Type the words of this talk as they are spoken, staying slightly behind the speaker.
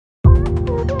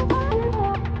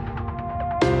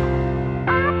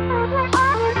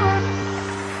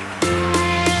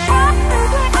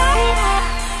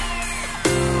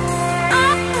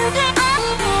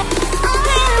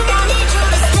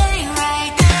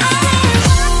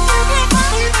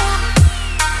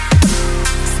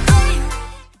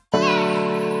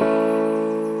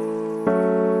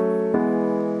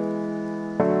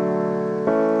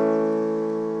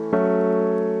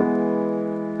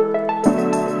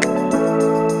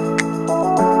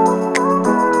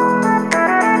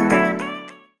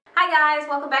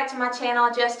back to my channel,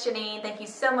 Just Janine. Thank you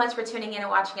so much for tuning in and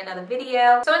watching another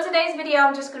video. So in today's video,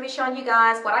 I'm just going to be showing you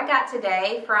guys what I got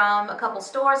today from a couple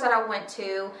stores that I went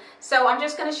to. So I'm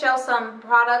just going to show some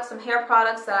products, some hair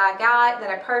products that I got,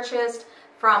 that I purchased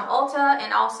from Ulta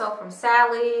and also from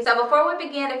Sally's. So before we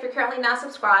begin, if you're currently not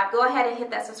subscribed, go ahead and hit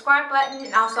that subscribe button,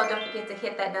 and also don't forget to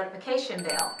hit that notification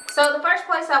bell. So the first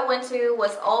place I went to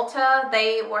was Ulta.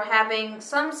 They were having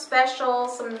some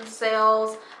specials, some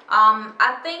sales.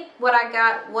 I think what I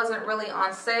got wasn't really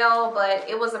on sale, but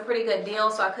it was a pretty good deal,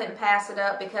 so I couldn't pass it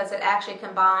up because it actually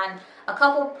combined a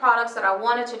couple of products that I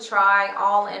wanted to try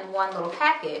all in one little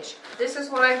package. This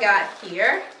is what I got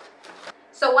here.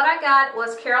 So what I got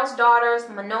was Carol's Daughter's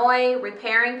Mielle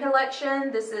Repairing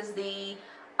Collection. This is the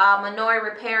Mielle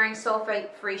Repairing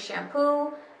Sulfate-Free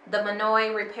Shampoo, the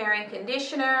Mielle Repairing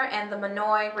Conditioner, and the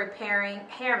Mielle Repairing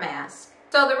Hair Mask.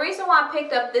 So the reason why I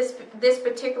picked up this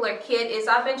particular kit is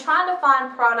I've been trying to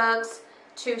find products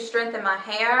to strengthen my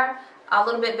hair a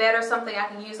little bit better, something I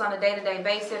can use on a day-to-day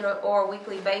basis or a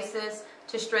weekly basis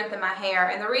to strengthen my hair.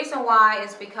 And the reason why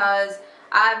is because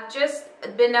I've just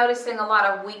been noticing a lot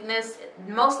of weakness,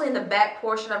 mostly in the back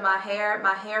portion of my hair.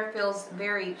 My hair feels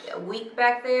very weak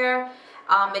back there.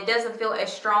 It doesn't feel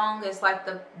as strong as like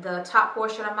the top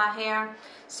portion of my hair.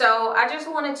 So I just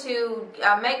wanted to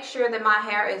make sure that my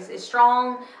hair is as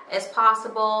strong as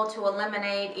possible to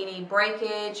eliminate any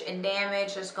breakage and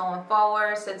damage just going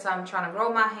forward, since I'm trying to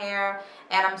grow my hair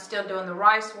and I'm still doing the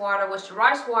rice water, which the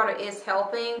rice water is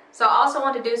helping. So I also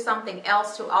want to do something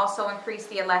else to also increase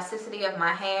the elasticity of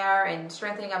my hair and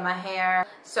strengthening of my hair.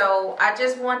 So I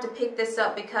just want to pick this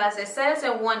up because it says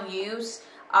in one use.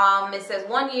 It says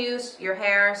one use, your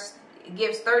hair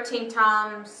gives 13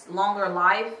 times longer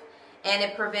life, and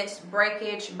it prevents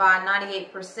breakage by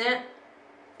 98%.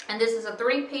 And this is a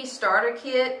 3-piece starter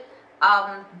kit.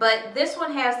 But this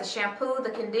one has the shampoo,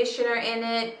 the conditioner in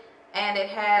it, and it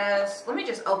has, let me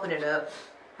just open it up.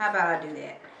 How about I do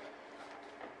that?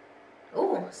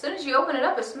 Ooh, as soon as you open it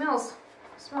up, it smells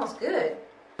good.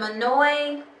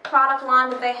 Mielle product line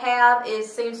that they have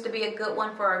seems to be a good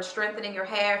one for strengthening your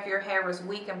hair if your hair is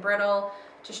weak and brittle,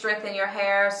 to strengthen your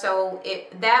hair. So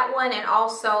that one, and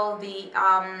also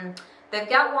they've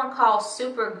got one called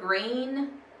Super Green.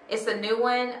 It's a new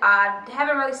one. I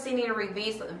haven't really seen any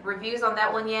reviews on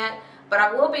that one yet, but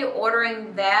I will be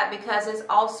ordering that because it's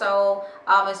also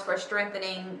is for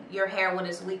strengthening your hair when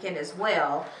it's weakened as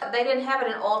well. They didn't have it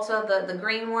in Ulta, the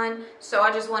green one, so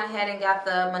I just went ahead and got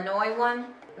the Mielle one.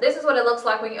 This is what it looks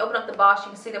like when you open up the box.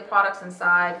 You can see the products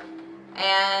inside.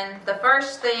 And the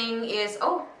first thing is,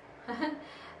 oh,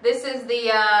 this is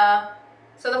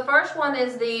so the first one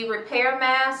is the repair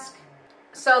mask.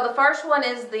 So the first one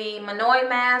is the Mielle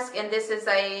mask, and this is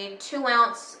a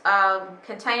 2-ounce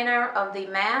container of the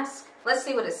mask. Let's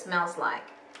see what it smells like.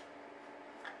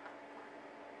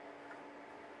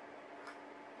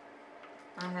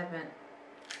 I haven't.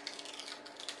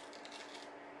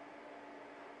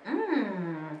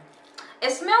 It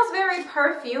smells very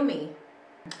perfumey.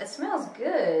 It smells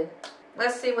good.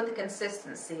 Let's see what the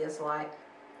consistency is like.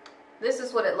 This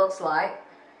is what it looks like.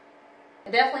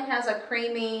 It definitely has a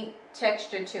creamy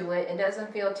texture to it. It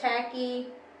doesn't feel tacky.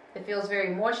 It feels very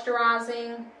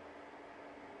moisturizing,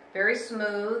 very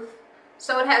smooth.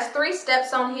 So it has 3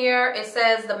 steps on here. It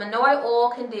says the Mielle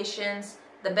oil conditions,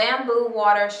 the bamboo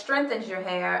water strengthens your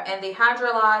hair, and the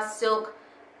hydrolyzed silk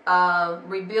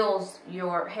rebuilds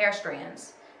your hair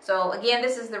strands. So again,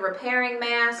 this is the repairing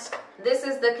mask. This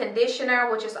is the conditioner,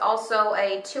 which is also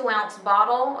a 2-ounce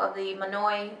bottle of the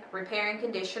Mielle repairing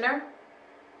conditioner.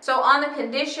 So on the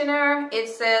conditioner, it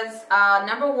says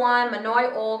number 1,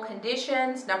 Mielle oil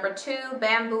conditions, number 2,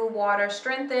 bamboo water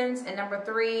strengthens, and number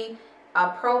 3,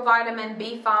 provitamin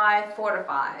B5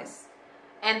 fortifies.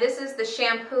 And this is the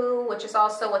shampoo, which is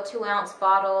also a 2-ounce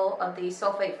bottle of the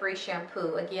sulfate-free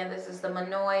shampoo. Again, this is the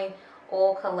Mielle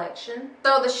oil collection.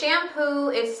 So the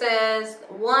shampoo, it says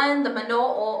 1, the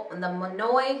Mielle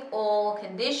oil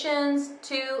conditions,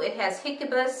 2, it has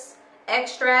hibiscus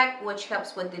extract, which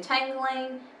helps with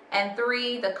detangling, and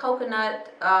 3, the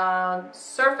coconut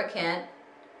surfactant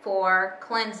for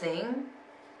cleansing.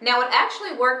 Now it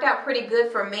actually worked out pretty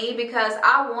good for me because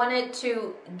I wanted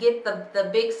to get the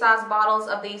big size bottles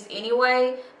of these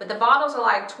anyway, but the bottles are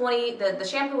like the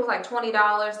shampoo was like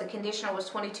 $20, the conditioner was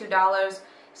 $22.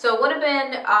 So it would have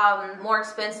been more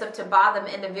expensive to buy them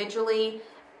individually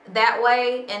that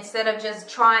way, instead of just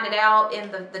trying it out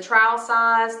in the trial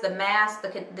size, the mask,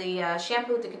 the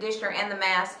shampoo, the conditioner, and the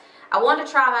mask. I wanted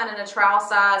to try them out in a trial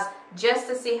size just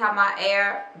to see how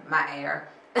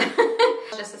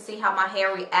just to see how my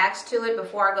hair reacts to it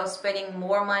before I go spending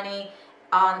more money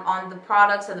on the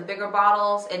products and the bigger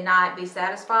bottles and not be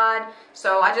satisfied.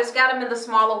 So I just got them in the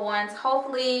smaller ones.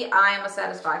 Hopefully I am a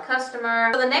satisfied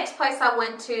customer. So the next place I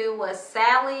went to was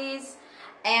Sally's,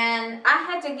 and I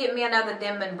had to get me another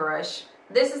dimming brush.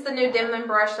 This is the new dimming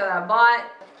brush that I bought.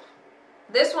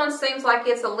 This one seems like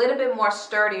it's a little bit more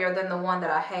sturdier than the one that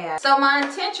I had. So my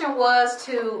intention was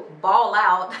to ball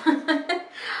out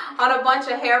on a bunch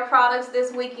of hair products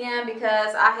this weekend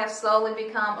because I have slowly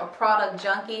become a product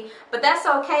junkie. But that's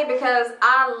okay because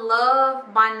I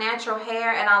love my natural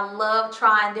hair and I love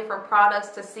trying different products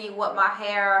to see what my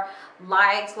hair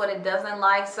likes, what it doesn't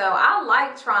like. So I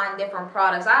like trying different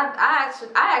products. I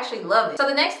actually love it. So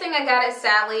the next thing I got at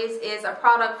Sally's is a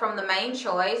product from the Main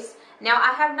Choice. Now,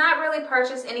 I have not really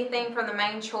purchased anything from the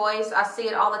Main Choice. I see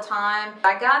it all the time.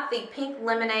 I got the Pink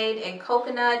Lemonade and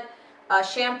Coconut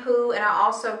shampoo, and I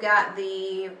also got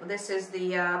this is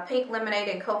the Pink Lemonade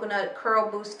and Coconut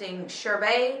Curl Boosting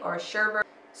Sherbet or Sherbet.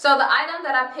 So the item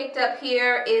that I picked up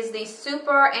here is the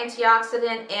Super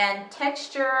Antioxidant and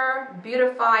Texture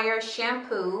Beautifier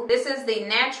Shampoo. This is the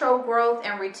Natural Growth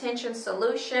and Retention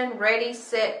Solution, Ready,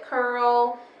 Set,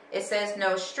 Curl. It says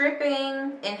no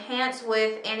stripping, enhanced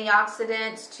with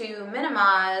antioxidants to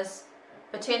minimize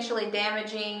potentially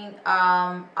damaging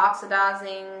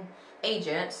oxidizing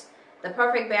agents. The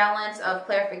perfect balance of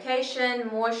clarification,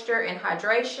 moisture, and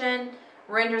hydration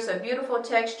renders a beautiful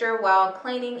texture while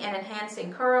cleaning and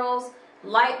enhancing curls.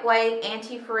 Lightweight,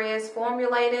 anti-frizz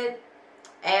formulated,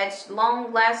 adds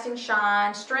long-lasting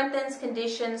shine, strengthens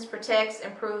conditions, protects,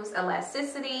 improves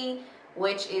elasticity,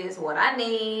 which is what I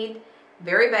need.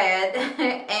 Very bad,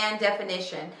 and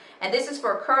definition. And this is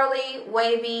for curly,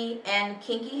 wavy, and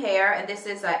kinky hair. And this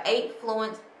is a 8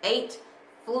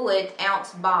 fluid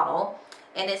ounce bottle.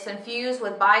 And it's infused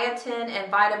with biotin and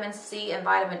vitamin C and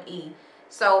vitamin E.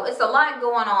 So it's a lot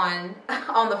going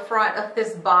on the front of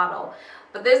this bottle.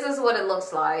 But this is what it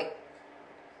looks like.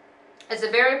 It's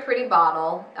a very pretty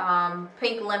bottle.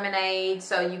 Pink lemonade.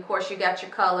 So of course you got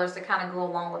your colors that kind of go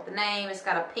along with the name. It's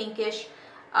got a pinkish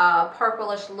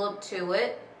purplish look to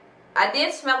it. I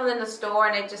did smell it in the store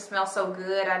and it just smells so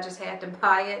good I just had to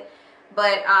buy it.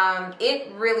 But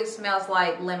it really smells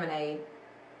like lemonade.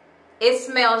 It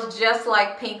smells just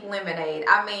like pink lemonade.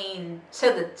 I mean, to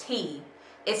the T.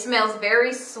 It smells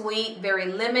very sweet, very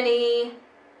lemony.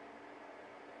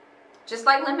 Just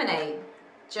like lemonade.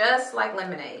 Just like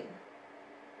lemonade.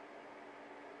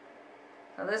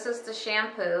 So this is the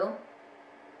shampoo.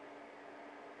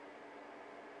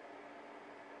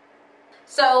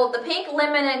 So the Pink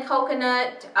Lemon and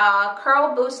Coconut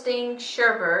Curl Boosting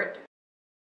Sherbet.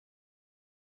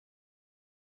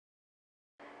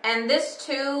 And this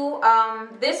too,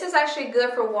 this is actually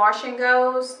good for wash and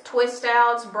goes, twist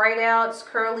outs, braid outs,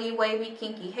 curly, wavy,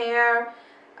 kinky hair.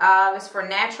 It's for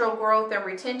natural growth and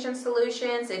retention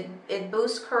solutions. It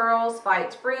boosts curls,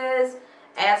 fights frizz,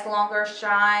 adds longer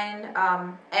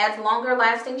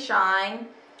lasting shine.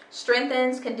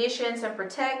 Strengthens, conditions, and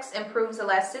protects, improves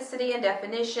elasticity and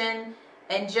definition,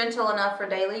 and gentle enough for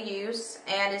daily use.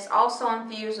 And it's also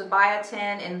infused with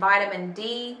biotin and vitamin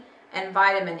D and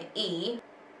vitamin E.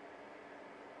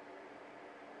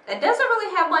 It doesn't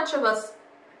really have much of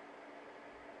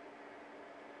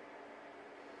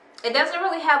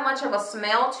a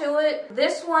smell to it.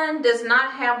 This one does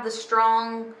not have the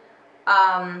strong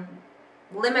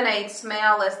lemonade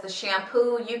smell as the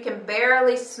shampoo. You can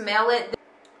barely smell it.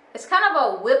 It's kind of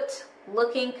a whipped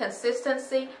looking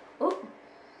consistency. Ooh.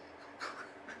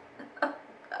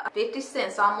 50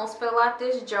 cents almost fell out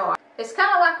this jar. It's kind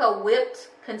of like a whipped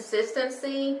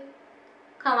consistency.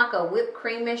 Kind of like a whipped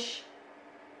creamish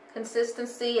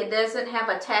consistency. It doesn't have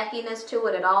a tackiness to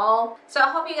it at all. So I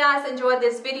hope you guys enjoyed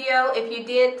this video. If you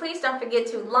did, please don't forget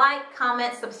to like,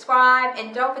 comment, subscribe,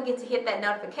 and don't forget to hit that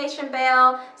notification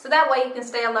bell so that way you can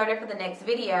stay alerted for the next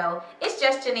video. It's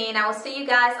just Janine. I will see you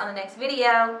guys on the next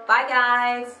video. Bye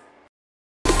guys.